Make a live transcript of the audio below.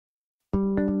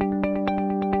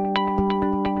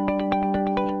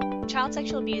child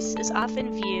sexual abuse is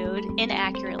often viewed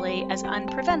inaccurately as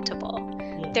unpreventable.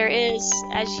 Yeah. There is,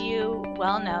 as you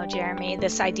well know, Jeremy,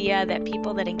 this idea that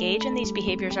people that engage in these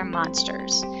behaviors are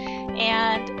monsters.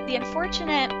 And the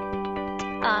unfortunate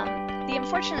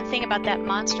thing about that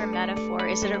monster metaphor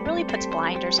is that it really puts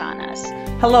blinders on us.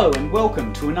 Hello and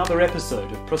welcome to another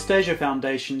episode of Prostasia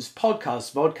Foundation's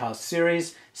podcast-vodcast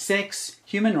series, Sex,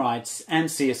 Human Rights and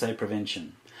CSA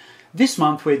Prevention. This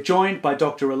month we're joined by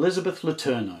Dr. Elizabeth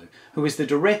Letourneau, who is the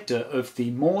Director of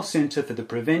the Moore Center for the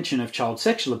Prevention of Child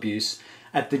Sexual Abuse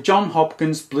at the Johns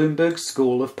Hopkins Bloomberg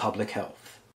School of Public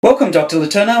Health. Welcome, Dr.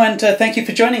 Letourneau, and thank you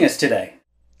for joining us today.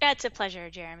 It's a pleasure,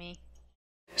 Jeremy.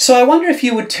 So I wonder if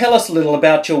you would tell us a little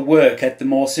about your work at the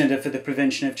Moore Center for the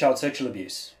Prevention of Child Sexual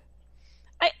Abuse.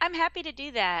 I'm happy to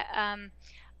do that.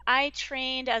 I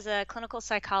trained as a clinical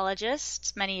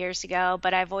psychologist many years ago,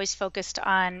 but I've always focused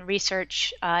on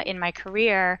research in my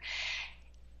career.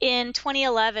 In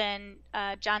 2011,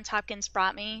 Johns Hopkins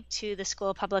brought me to the School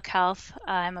of Public Health.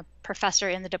 I'm a professor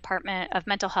in the Department of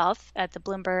Mental Health at the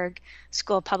Bloomberg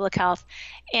School of Public Health.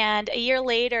 And a year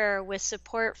later, with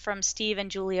support from Steve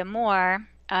and Julia Moore,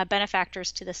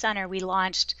 benefactors to the center, we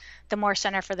launched the Moore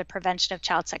Center for the Prevention of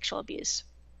Child Sexual Abuse.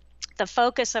 The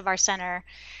focus of our center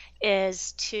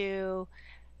is to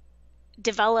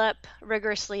develop,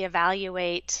 rigorously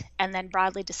evaluate, and then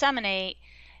broadly disseminate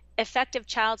effective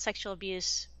child sexual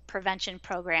abuse prevention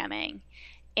programming.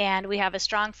 And we have a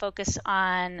strong focus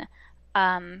on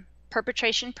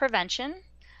perpetration prevention,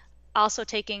 also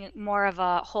taking more of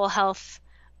a whole health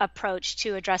approach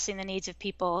to addressing the needs of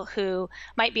people who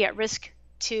might be at risk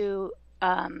to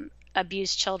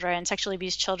abuse children, sexually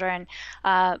abuse children,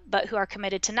 but who are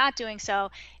committed to not doing so,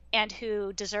 and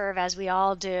who deserve, as we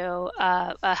all do,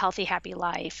 a healthy, happy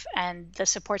life and the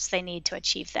supports they need to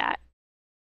achieve that.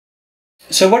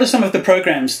 So what are some of the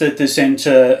programs that the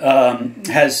center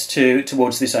has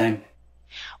towards this aim?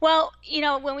 Well,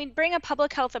 when we bring a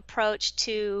public health approach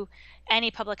to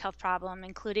any public health problem,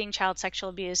 including child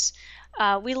sexual abuse,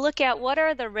 we look at what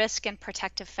are the risk and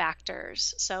protective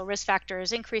factors. So risk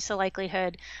factors increase the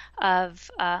likelihood of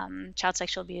child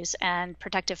sexual abuse, and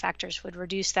protective factors would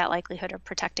reduce that likelihood or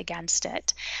protect against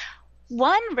it.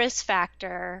 One risk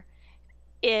factor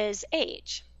is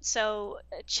age. So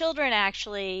children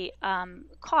actually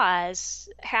cause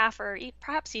half or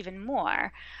perhaps even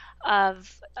more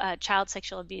of child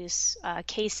sexual abuse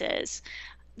cases.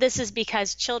 This is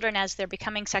because children, as they're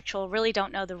becoming sexual, really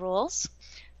don't know the rules.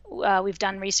 We've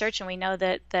done research and we know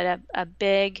that a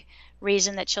big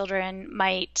reason that children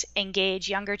might engage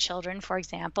younger children, for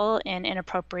example, in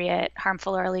inappropriate,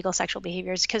 harmful, or illegal sexual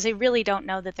behaviors because they really don't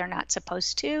know that they're not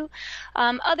supposed to.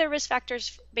 Other risk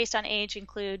factors based on age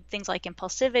include things like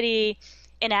impulsivity,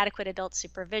 inadequate adult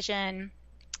supervision,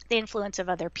 the influence of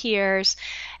other peers.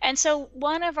 And so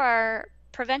one of our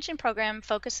prevention program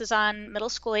focuses on middle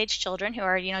school age children who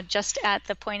are, just at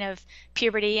the point of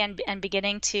puberty and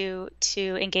beginning to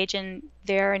engage in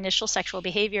their initial sexual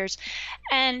behaviors.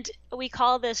 And we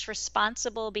call this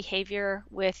responsible behavior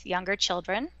with younger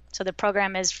children. So the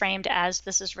program is framed as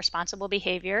this is responsible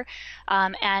behavior.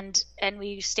 And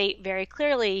we state very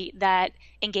clearly that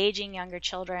engaging younger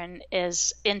children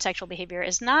in sexual behavior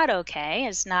is not okay,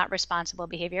 is not responsible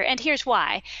behavior. And here's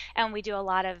why. And we do a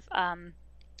lot of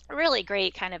really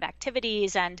great kind of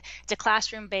activities, and it's a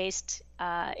classroom-based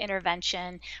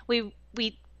intervention. We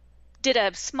did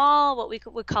a small, what we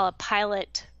would call a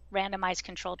pilot randomized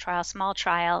control trial, small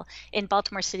trial in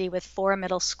Baltimore City with 4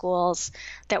 middle schools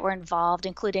that were involved,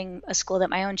 including a school that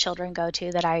my own children go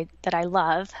to that I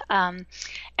love. And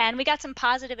we got some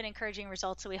positive and encouraging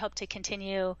results, so we hope to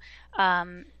continue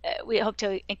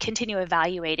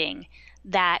evaluating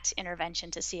that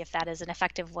intervention to see if that is an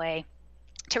effective way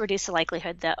to reduce the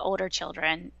likelihood that older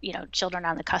children, children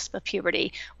on the cusp of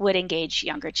puberty, would engage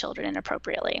younger children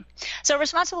inappropriately. So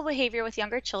responsible behavior with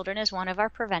younger children is one of our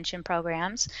prevention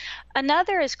programs.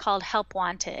 Another is called Help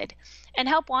Wanted. And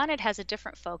Help Wanted has a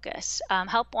different focus.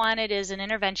 Help Wanted is an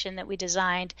intervention that we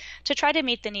designed to try to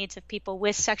meet the needs of people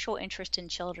with sexual interest in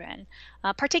children,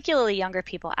 particularly younger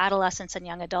people, adolescents and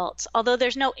young adults, although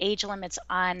there's no age limits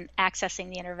on accessing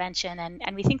the intervention,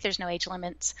 and we think there's no age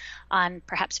limits on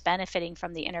perhaps benefiting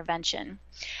from the intervention.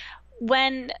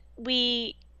 When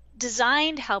we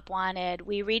designed Help Wanted,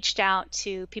 we reached out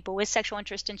to people with sexual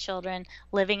interest in children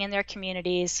living in their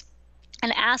communities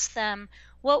and asked them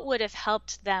what would have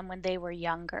helped them when they were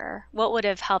younger, what would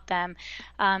have helped them.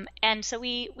 And so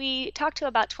we talked to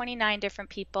about 29 different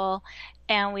people,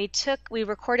 and we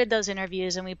recorded those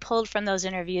interviews, and we pulled from those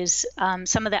interviews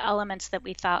some of the elements that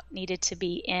we thought needed to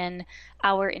be in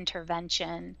our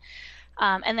intervention.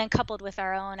 And then coupled with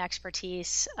our own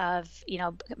expertise of,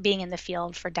 being in the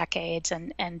field for decades.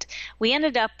 And we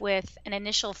ended up with an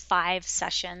initial 5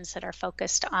 sessions that are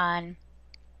focused on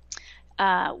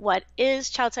what is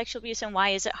child sexual abuse and why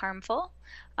is it harmful.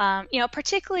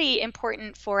 Particularly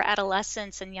important for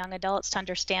adolescents and young adults to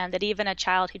understand that even a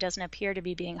child who doesn't appear to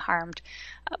be being harmed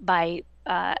by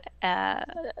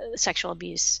sexual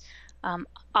abuse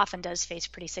often does face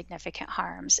pretty significant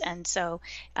harms. And so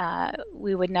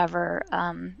we would never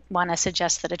want to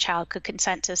suggest that a child could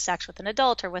consent to sex with an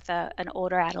adult or with an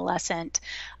older adolescent,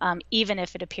 even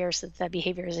if it appears that the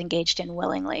behavior is engaged in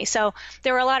willingly. So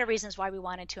there were a lot of reasons why we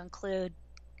wanted to include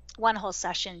one whole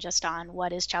session just on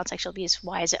what is child sexual abuse,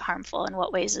 why is it harmful, and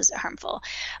what ways is it harmful.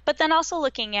 But then also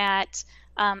looking at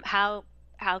how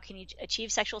can you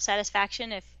achieve sexual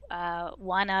satisfaction if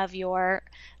one of your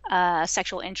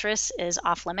sexual interests is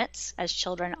off limits, as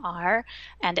children are,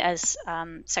 and as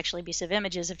sexually abusive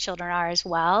images of children are as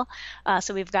well.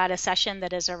 So we've got a session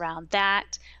that is around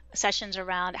that, sessions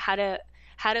around how to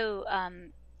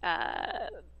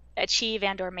achieve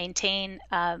and or maintain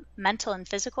mental and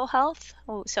physical health.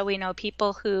 So we know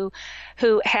people who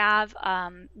have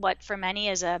what for many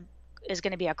is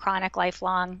going to be a chronic,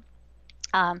 lifelong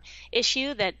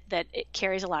issue that it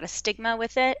carries a lot of stigma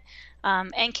with it,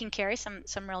 and can carry some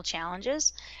real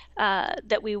challenges.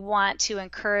 That we want to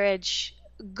encourage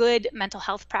good mental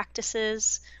health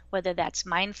practices, whether that's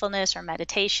mindfulness or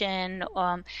meditation,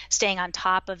 staying on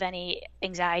top of any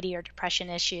anxiety or depression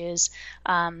issues.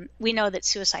 We know that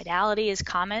suicidality is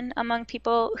common among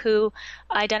people who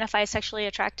identify as sexually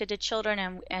attracted to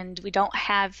children, and we don't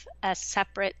have a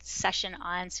separate session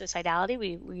on suicidality.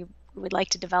 We would like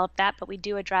to develop that, but we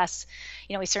do address,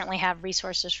 we certainly have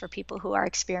resources for people who are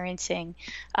experiencing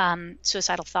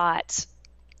suicidal thoughts,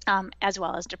 as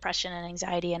well as depression and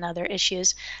anxiety and other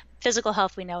issues. Physical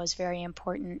health we know is very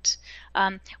important.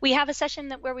 We have a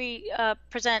session where we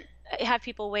have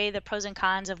people weigh the pros and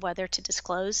cons of whether to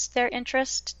disclose their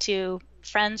interest to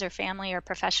friends or family or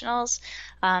professionals.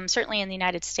 Certainly in the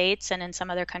United States and in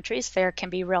some other countries, there can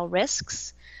be real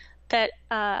risks that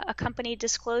accompany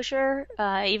disclosure,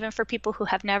 even for people who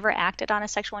have never acted on a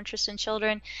sexual interest in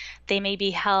children. They may be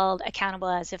held accountable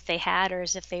as if they had or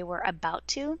as if they were about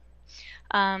to.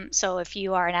 So if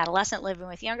you are an adolescent living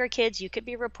with younger kids, you could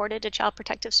be reported to Child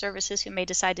Protective Services, who may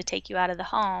decide to take you out of the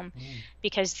home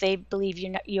because they believe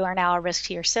you are now a risk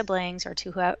to your siblings or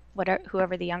to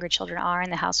whoever the younger children are in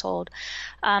the household.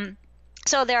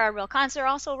 So there are real cons. There are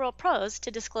also real pros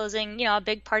to disclosing, a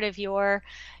big part of your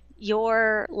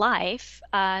life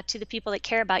to the people that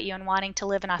care about you and wanting to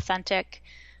live an authentic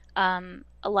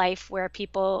life where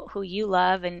people who you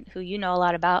love and who you know a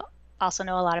lot about also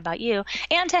know a lot about you,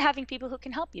 and to having people who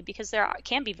can help you, because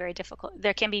can be very difficult.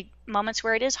 There can be moments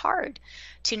where it is hard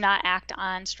to not act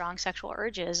on strong sexual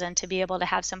urges, and to be able to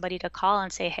have somebody to call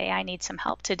and say, hey, I need some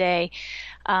help today.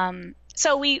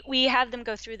 So we have them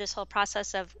go through this whole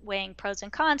process of weighing pros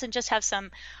and cons, and just have some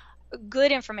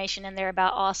good information in there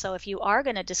about also, if you are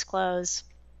going to disclose,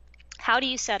 how do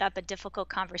you set up a difficult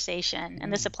conversation?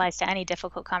 And this applies to any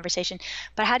difficult conversation,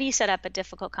 but how do you set up a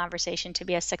difficult conversation to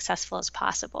be as successful as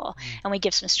possible? And we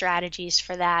give some strategies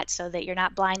for that, so that you're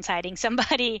not blindsiding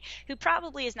somebody who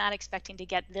probably is not expecting to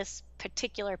get this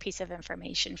particular piece of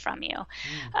information from you.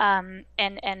 And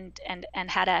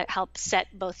how to help set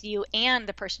both you and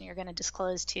the person you're going to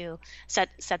disclose to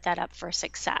set that up for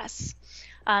success.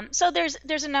 So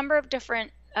there's a number of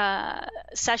different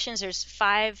sessions. There's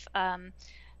 5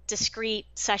 discrete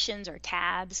sessions or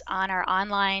tabs on our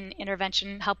online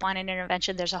intervention, helpline and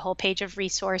intervention. There's a whole page of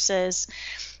resources.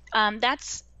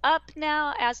 That's up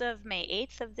now as of May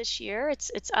 8th of this year.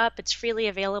 It's up. It's freely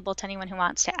available to anyone who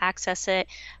wants to access it.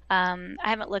 I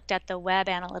haven't looked at the web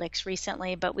analytics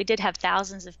recently, but we did have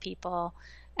thousands of people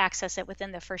access it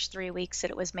within the first 3 weeks that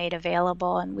it was made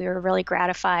available, and we were really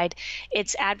gratified.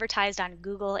 It's advertised on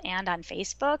Google and on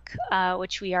Facebook,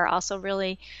 which we are also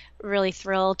really, really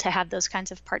thrilled to have those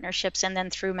kinds of partnerships, and then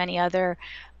through many other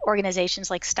organizations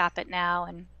like Stop It Now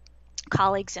and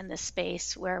colleagues in this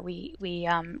space, where we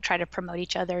try to promote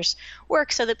each other's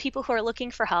work so that people who are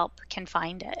looking for help can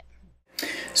find it.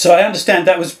 So I understand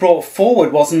that was brought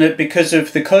forward, wasn't it, because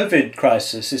of the COVID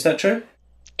crisis? Is that true?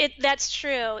 That's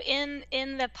true. In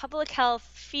the public health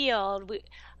field,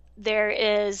 there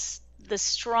is the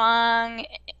strong,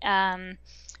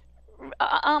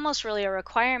 almost really a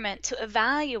requirement to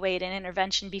evaluate an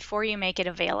intervention before you make it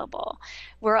available.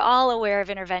 We're all aware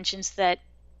of interventions that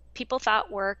people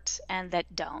thought worked and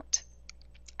that don't.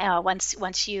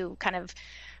 Once you kind of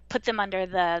put them under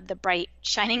the bright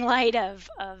shining light of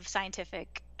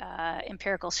scientific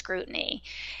empirical scrutiny.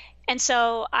 And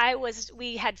so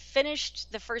we had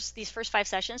finished these first 5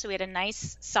 sessions. So we had a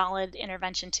nice solid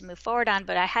intervention to move forward on,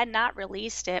 but I had not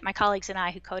released it. My colleagues and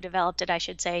I who co-developed it, I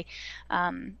should say,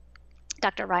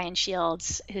 Dr. Ryan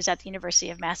Shields, who's at the University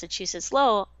of Massachusetts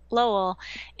Lowell,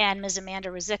 and Ms. Amanda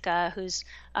Ruzicka, who's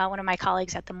one of my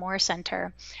colleagues at the Moore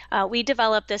Center. We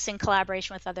developed this in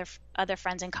collaboration with other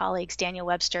friends and colleagues. Daniel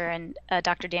Webster and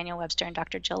Dr. Daniel Webster and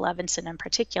Dr. Jill Levinson in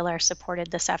particular supported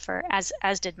this effort,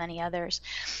 as did many others.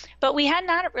 But we had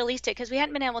not released it because we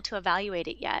hadn't been able to evaluate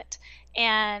it yet.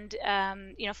 And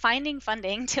finding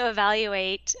funding to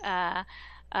evaluate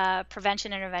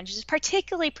prevention interventions,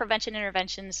 particularly prevention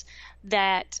interventions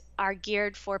that are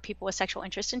geared for people with sexual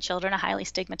interest in children, a highly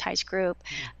stigmatized group.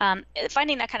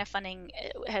 Finding that kind of funding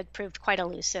had proved quite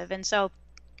elusive. And so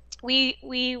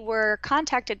we were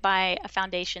contacted by a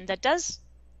foundation that does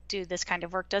do this kind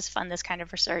of work, does fund this kind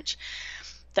of research,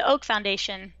 the Oak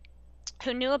Foundation,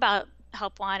 who knew about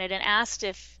Help Wanted and asked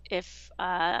if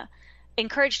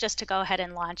encouraged us to go ahead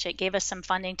and launch it, gave us some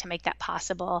funding to make that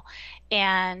possible.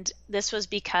 And this was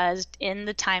because in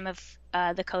the time of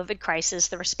the COVID crisis,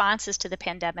 the responses to the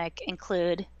pandemic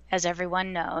include, as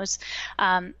everyone knows,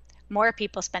 more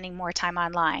people spending more time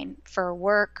online for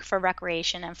work, for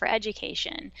recreation, and for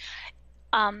education,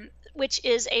 which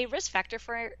is a risk factor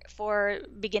for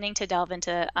beginning to delve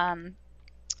into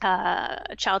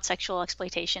child sexual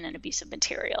exploitation and abusive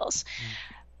materials.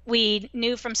 We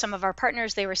knew from some of our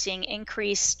partners they were seeing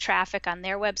increased traffic on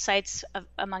their websites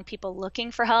among people looking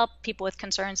for help, people with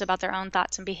concerns about their own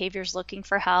thoughts and behaviors looking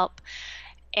for help.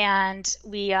 And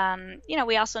we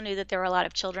also knew that there were a lot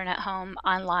of children at home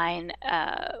online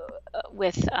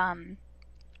with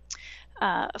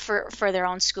for their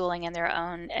own schooling and their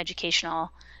own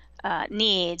educational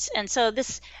needs. And so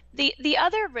the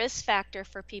other risk factor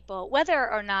for people,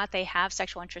 whether or not they have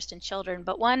sexual interest in children,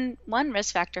 but one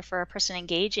risk factor for a person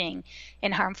engaging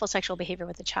in harmful sexual behavior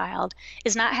with a child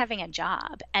is not having a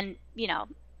job. And,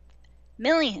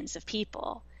 millions of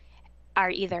people are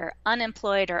either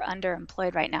unemployed or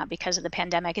underemployed right now because of the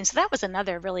pandemic. And so that was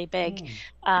another really big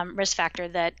risk factor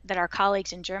that our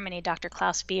colleagues in Germany, Dr.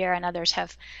 Klaus Bier and others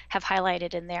have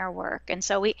highlighted in their work. And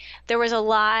so there was a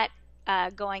lot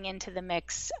going into the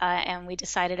mix, and we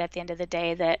decided at the end of the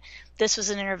day that this was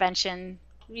an intervention,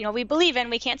 we believe in.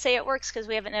 We can't say it works because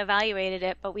we haven't evaluated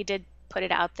it, but we did put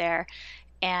it out there.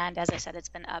 And as I said, it's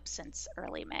been up since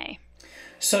early May.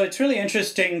 So it's really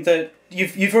interesting that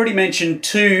you've already mentioned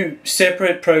two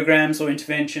separate programs or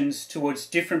interventions towards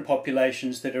different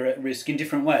populations that are at risk in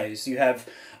different ways. You have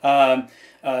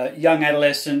young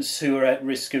adolescents who are at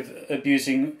risk of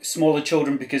abusing smaller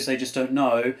children because they just don't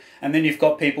know, and then you've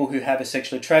got people who have a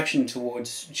sexual attraction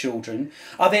towards children.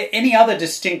 Are there any other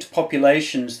distinct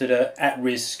populations that are at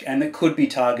risk and that could be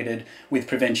targeted with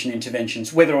prevention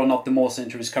interventions, whether or not the Moore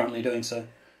Centre is currently doing so?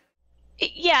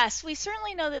 Yes, we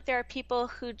certainly know that there are people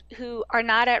who are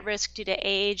not at risk due to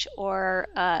age or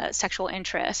sexual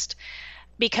interest,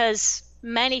 because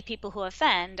many people who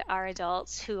offend are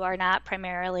adults who are not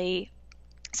primarily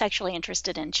sexually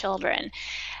interested in children.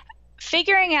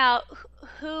 Figuring out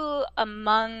who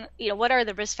among, what are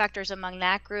the risk factors among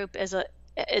that group is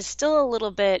still a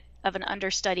little bit of an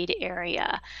understudied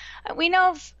area. We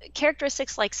know of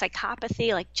characteristics like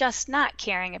psychopathy, like just not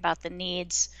caring about the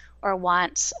needs or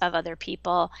wants of other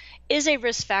people, is a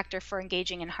risk factor for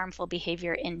engaging in harmful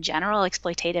behavior in general,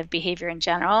 exploitative behavior in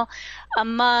general.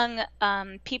 Among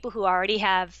people who already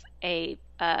have a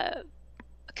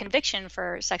conviction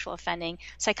for sexual offending,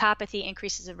 psychopathy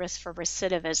increases the risk for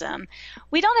recidivism.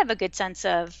 We don't have a good sense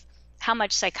of how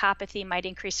much psychopathy might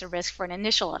increase the risk for an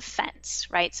initial offense,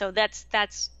 right? So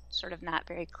that's sort of not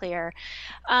very clear.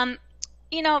 A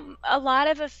lot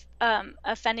of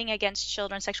offending against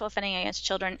children, sexual offending against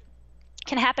children,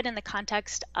 can happen in the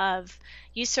context of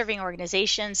youth-serving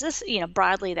organizations. This,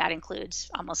 broadly, that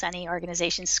includes almost any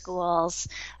organization, schools,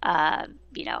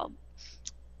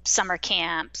 summer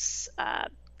camps,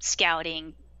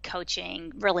 scouting,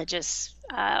 coaching, religious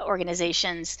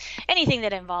organizations, anything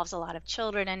that involves a lot of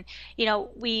children. And,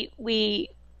 we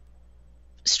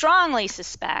strongly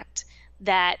suspect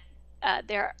that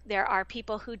there are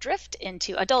people who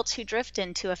adults who drift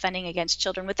into offending against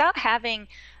children without having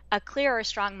a clear or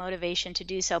strong motivation to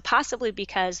do so, possibly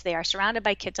because they are surrounded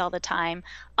by kids all the time,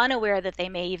 unaware that they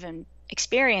may even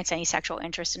experience any sexual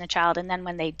interest in a child, and then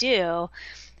when they do,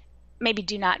 maybe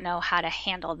do not know how to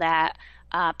handle that.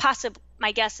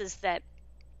 My guess is that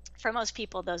for most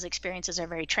people, those experiences are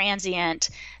very transient.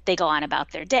 They go on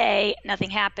about their day, nothing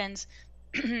happens.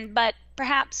 But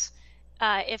perhaps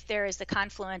if there is the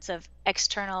confluence of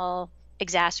external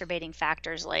exacerbating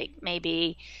factors, like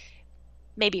maybe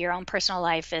maybe your own personal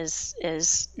life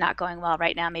is not going well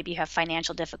right now. Maybe you have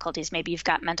financial difficulties. Maybe you've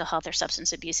got mental health or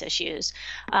substance abuse issues.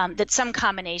 That some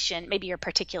combination, maybe you're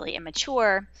particularly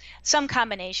immature, some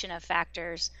combination of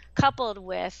factors coupled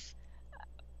with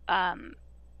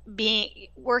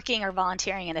working or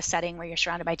volunteering in a setting where you're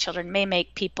surrounded by children may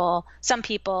make some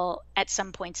people at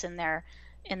some points in their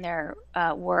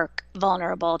work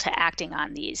vulnerable to acting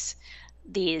on these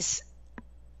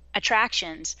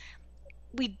attractions.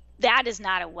 That is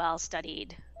not a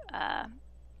well-studied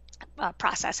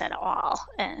process at all.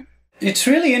 It's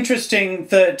really interesting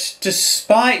that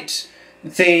despite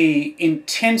the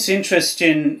intense interest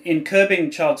in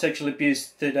curbing child sexual abuse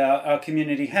that our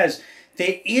community has,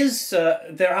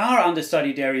 there are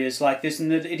understudied areas like this,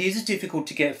 and that it is difficult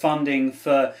to get funding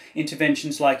for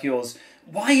interventions like yours.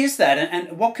 Why is that,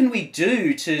 and what can we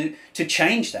do to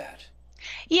change that?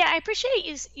 Yeah, I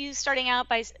appreciate you starting out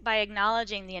by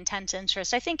acknowledging the intense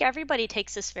interest. I think everybody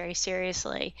takes this very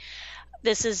seriously.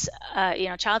 This is,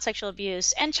 child sexual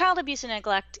abuse and child abuse and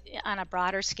neglect on a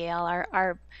broader scale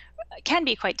can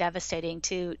be quite devastating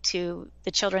to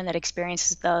the children that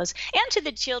experiences those, and to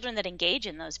the children that engage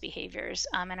in those behaviors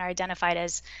and are identified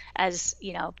as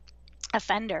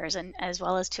offenders, and as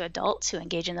well as to adults who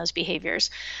engage in those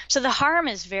behaviors. So the harm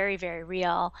is very, very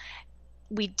real.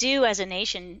 We do, as a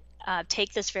nation,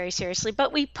 take this very seriously,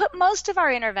 but we put most of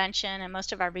our intervention and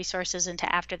most of our resources into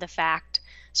after the fact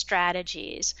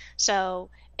strategies. So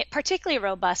particularly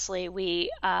robustly,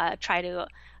 we try to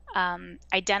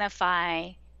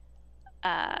identify,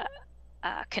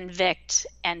 convict,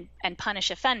 and punish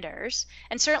offenders.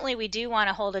 And certainly we do want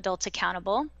to hold adults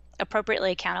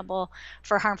appropriately accountable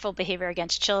for harmful behavior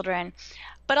against children.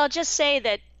 But I'll just say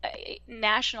that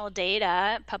national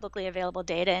data, publicly available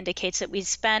data, indicates that we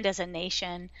spend as a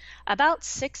nation about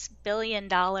 $6 billion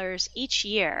each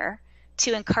year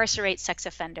to incarcerate sex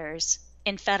offenders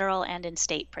in federal and in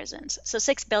state prisons. So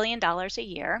 $6 billion a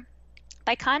year.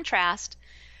 By contrast,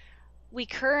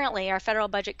 our federal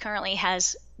budget currently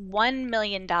has $1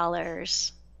 million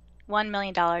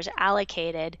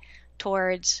allocated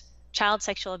towards child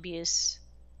sexual abuse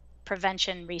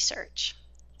prevention research.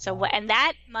 So, wow. And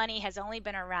that money has only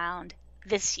been around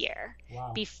this year.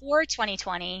 Wow. Before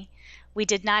 2020, we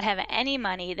did not have any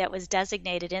money that was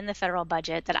designated in the federal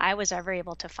budget that I was ever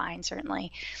able to find,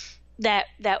 certainly, that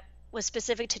was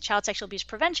specific to child sexual abuse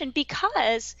prevention,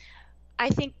 because I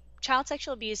think child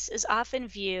sexual abuse is often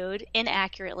viewed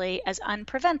inaccurately as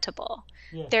unpreventable.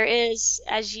 Yes. There is,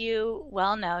 as you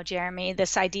well know, Jeremy,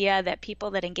 this idea that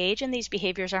people that engage in these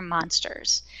behaviors are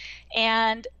monsters.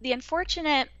 And the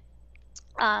unfortunate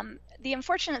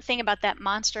thing about that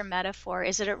monster metaphor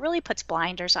is that it really puts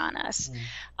blinders on us.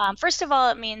 First of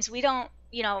all, it means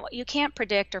you can't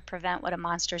predict or prevent what a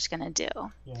monster is going to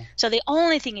do. Yeah. So the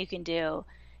only thing you can do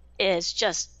is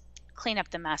just clean up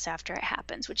the mess after it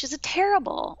happens, which is a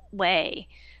terrible way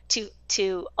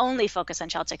to only focus on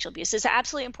child sexual abuse. It's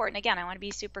absolutely important, again, I want to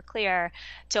be super clear,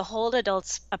 to hold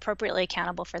adults appropriately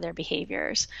accountable for their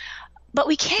behaviors. But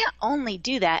we can't only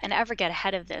do that and ever get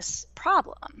ahead of this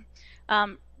problem.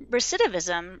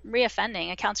 Recidivism,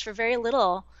 reoffending, accounts for very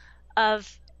little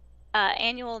of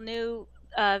annual new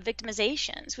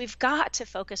victimizations. We've got to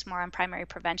focus more on primary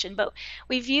prevention, but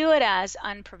we view it as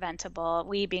unpreventable,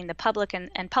 we being the public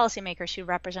and policymakers who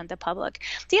represent the public.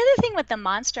 The other thing with the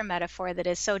monster metaphor that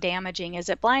is so damaging is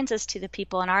it blinds us to the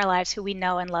people in our lives who we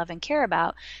know and love and care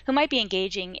about, who might be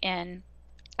engaging in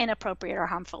inappropriate or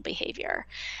harmful behavior.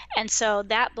 And so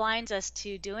that blinds us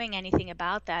to doing anything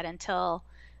about that until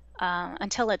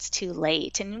it's too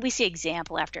late. And we see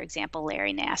example after example,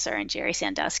 Larry Nassar and Jerry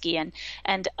Sandusky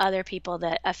and other people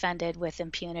that offended with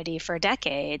impunity for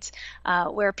decades,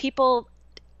 where people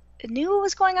knew what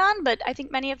was going on, but I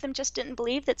think many of them just didn't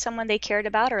believe that someone they cared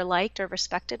about or liked or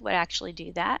respected would actually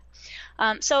do that.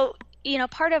 So,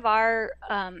 part of our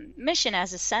mission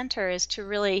as a center is to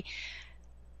really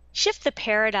shift the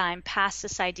paradigm past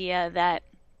this idea that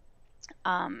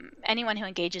anyone who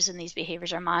engages in these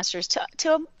behaviors are monsters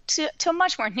to a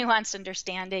much more nuanced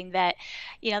understanding that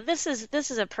this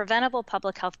is a preventable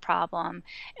public health problem,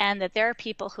 and that there are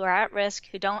people who are at risk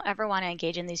who don't ever want to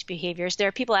engage in these behaviors. There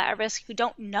are people at risk who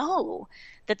don't know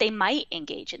that they might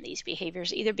engage in these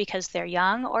behaviors, either because they're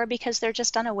young or because they're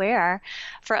just unaware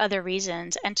for other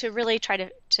reasons, and to really try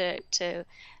to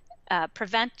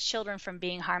prevent children from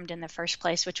being harmed in the first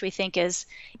place, which we think is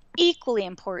equally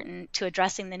important to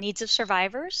addressing the needs of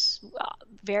survivors,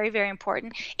 very, very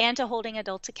important, and to holding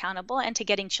adults accountable, and to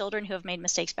getting children who have made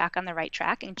mistakes back on the right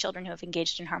track, and children who have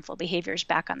engaged in harmful behaviors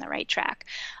back on the right track.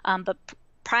 But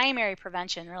primary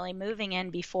prevention, really moving in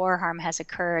before harm has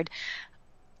occurred,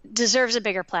 deserves a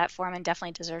bigger platform and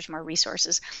definitely deserves more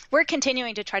resources. We're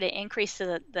continuing to try to increase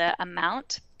the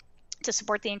amount to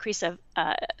support the increase of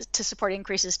to support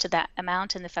increases to that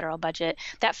amount in the federal budget.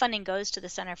 That funding goes to the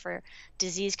Center for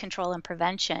Disease Control and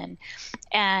Prevention.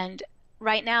 And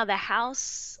right now, the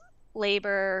House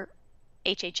Labor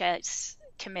HHS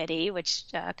Committee, which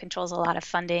controls a lot of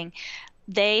funding,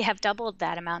 they have doubled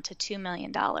that amount to $2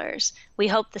 million. We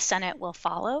hope the Senate will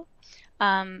follow.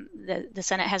 The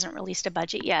Senate hasn't released a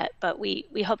budget yet, but we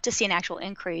hope to see an actual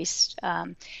increase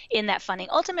in that funding.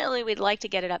 Ultimately, we'd like to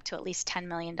get it up to at least $10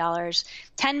 million.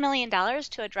 $10 million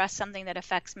to address something that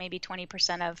affects maybe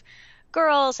 20% of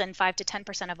girls and 5 to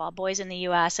 10% of all boys in the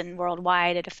U.S. and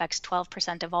worldwide. It affects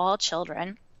 12% of all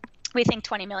children. We think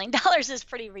 $20 million is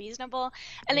pretty reasonable.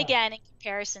 And again, in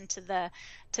comparison to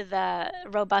the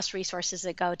robust resources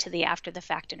that go to the after the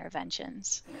fact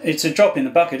interventions. It's a drop in the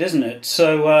bucket, isn't it?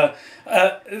 So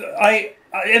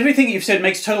everything you've said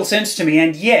makes total sense to me,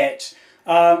 and yet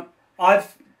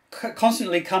I've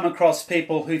constantly come across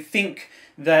people who think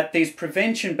that these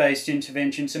prevention-based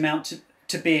interventions amount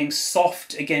to being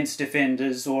soft against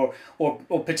offenders or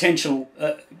potential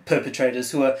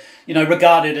perpetrators who are,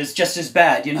 regarded as just as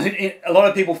bad. A lot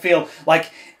of people feel like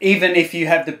even if you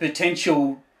have the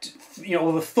potential,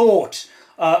 or the thought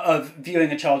of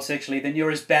viewing a child sexually, then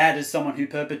you're as bad as someone who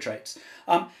perpetrates.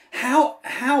 How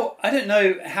I don't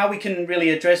know how we can really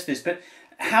address this, but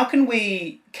how can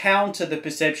we counter the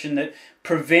perception that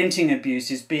preventing abuse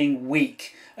is being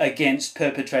weak against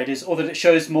perpetrators, or that it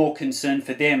shows more concern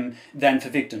for them than for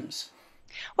victims?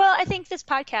 Well, I think this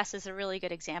podcast is a really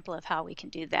good example of how we can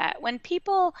do that. When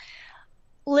people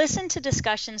listen to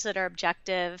discussions that are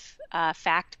objective,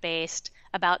 fact-based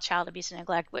about child abuse and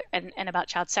neglect, and about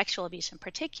child sexual abuse in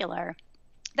particular,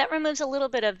 that removes a little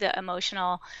bit of the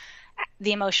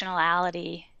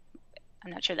emotionality.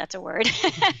 I'm not sure that's a word,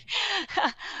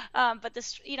 but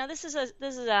this is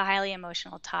a highly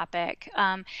emotional topic.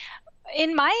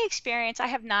 In my experience, I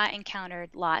have not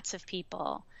encountered lots of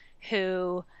people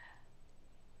who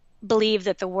believe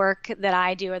that the work that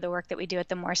I do or the work that we do at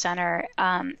the Moore Center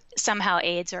somehow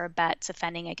aids or abets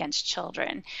offending against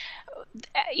children.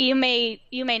 You may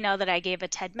know that I gave a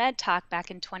TED Med talk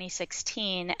back in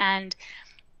 2016, and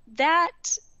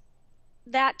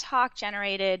that talk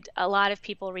generated a lot of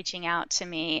people reaching out to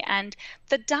me. And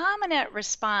the dominant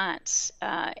response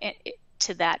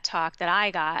to that talk that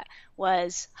I got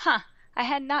was, I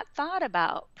had not thought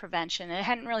about prevention. I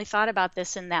hadn't really thought about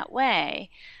this in that way.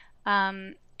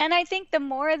 And I think the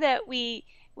more that we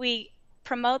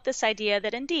promote this idea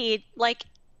that indeed, like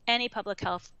any public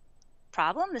health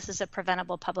problem, this is a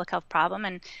preventable public health problem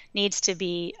and needs to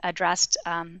be addressed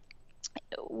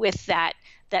with that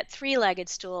three-legged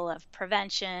stool of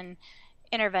prevention,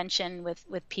 intervention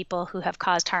with people who have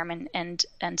caused harm, and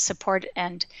support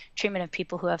and treatment of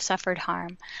people who have suffered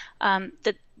harm,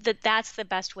 that's the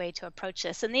best way to approach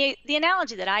this. And the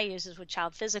analogy that I use is with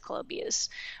child physical abuse.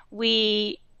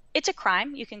 It's a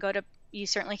crime. You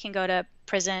certainly can go to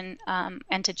prison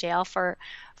and to jail for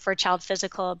child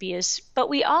physical abuse. But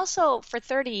we also, for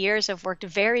 30 years, have worked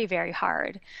very, very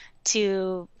hard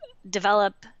to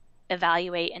develop,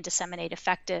 evaluate, and disseminate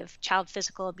effective child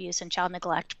physical abuse and child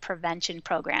neglect prevention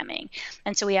programming.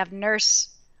 And so we have nurse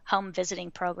home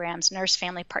visiting programs, nurse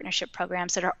family partnership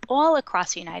programs that are all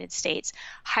across the United States,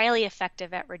 highly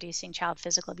effective at reducing child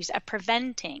physical abuse, at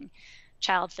preventing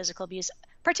child physical abuse,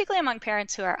 particularly among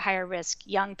parents who are at higher risk,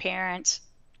 young parents,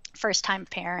 first-time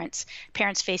parents,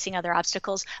 parents facing other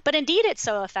obstacles. But indeed, it's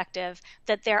so effective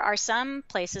that there are some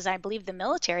places, I believe the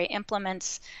military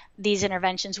implements these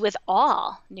interventions with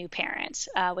all new parents,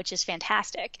 which is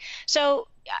fantastic. So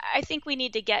I think we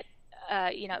need to get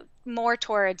more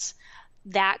towards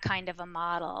that kind of a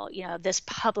model, this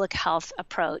public health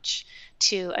approach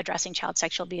to addressing child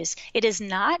sexual abuse. It is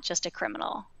not just a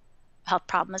criminal health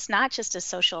problem. It's not just a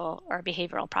social or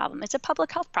behavioral problem. It's a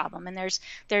public health problem, and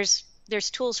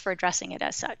there's tools for addressing it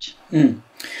as such.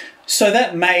 So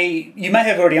you may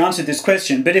have already answered this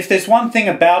question, but if there's one thing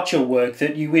about your work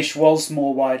that you wish was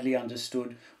more widely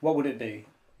understood, what would it be?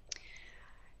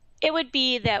 It would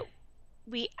be that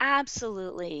we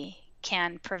absolutely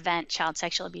can prevent child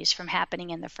sexual abuse from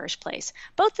happening in the first place.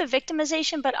 Both the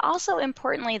victimization, but also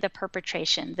importantly, the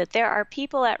perpetration, that there are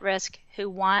people at risk who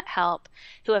want help,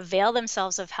 who avail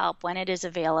themselves of help when it is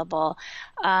available.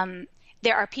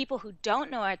 There are people who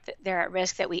don't know they're at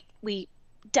risk, that we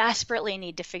desperately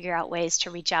need to figure out ways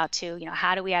to reach out to,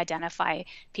 how do we identify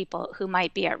people who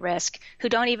might be at risk, who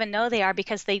don't even know they are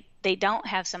because they don't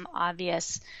have some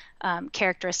obvious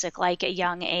characteristic like a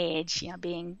young age,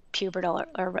 being pubertal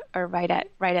or right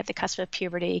at the cusp of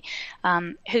puberty,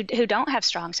 who don't have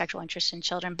strong sexual interest in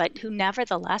children, but who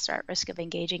nevertheless are at risk of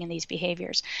engaging in these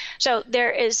behaviors. So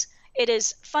it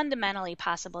is fundamentally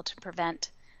possible to prevent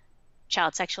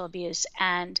child sexual abuse,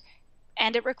 and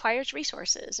it requires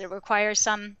resources. It requires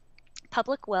some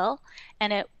public will,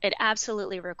 and it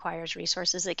absolutely requires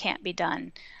resources. It can't be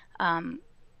done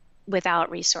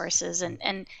without resources,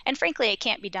 and frankly, it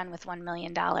can't be done with $1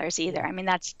 million either. I mean,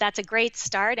 that's a great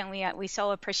start, and we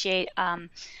so appreciate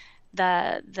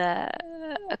the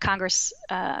Congress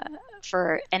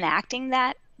for enacting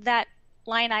that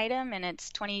line item in its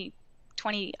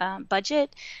 2020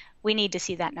 budget. We need to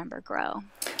see that number grow.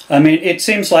 I mean, it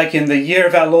seems like in the year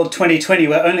of our Lord 2020,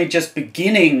 we're only just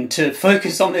beginning to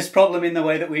focus on this problem in the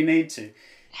way that we need to.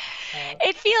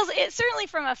 It certainly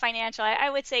from a financial, I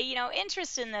would say,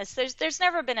 interest in this, there's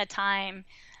never been a time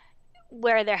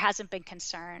where there hasn't been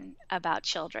concern about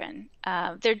children.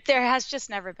 There has just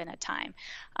never been a time.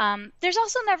 There's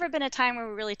also never been a time where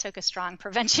we really took a strong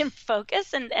prevention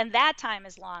focus, and that time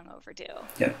is long overdue.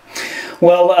 Yeah.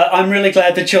 Well, I'm really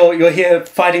glad that you're here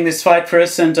fighting this fight for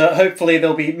us, and hopefully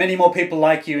there'll be many more people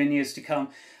like you in years to come.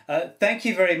 Thank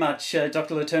you very much,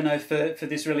 Dr. Letourneau, for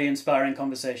this really inspiring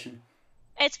conversation.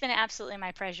 It's been absolutely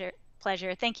my pleasure.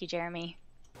 Thank you, Jeremy.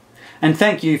 And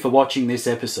thank you for watching this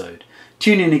episode.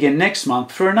 Tune in again next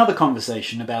month for another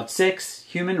conversation about sex,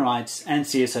 human rights and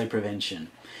CSA prevention.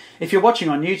 If you're watching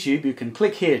on YouTube, you can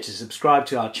click here to subscribe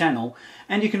to our channel,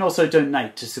 and you can also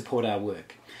donate to support our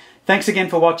work. Thanks again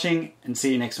for watching, and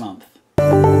see you next month.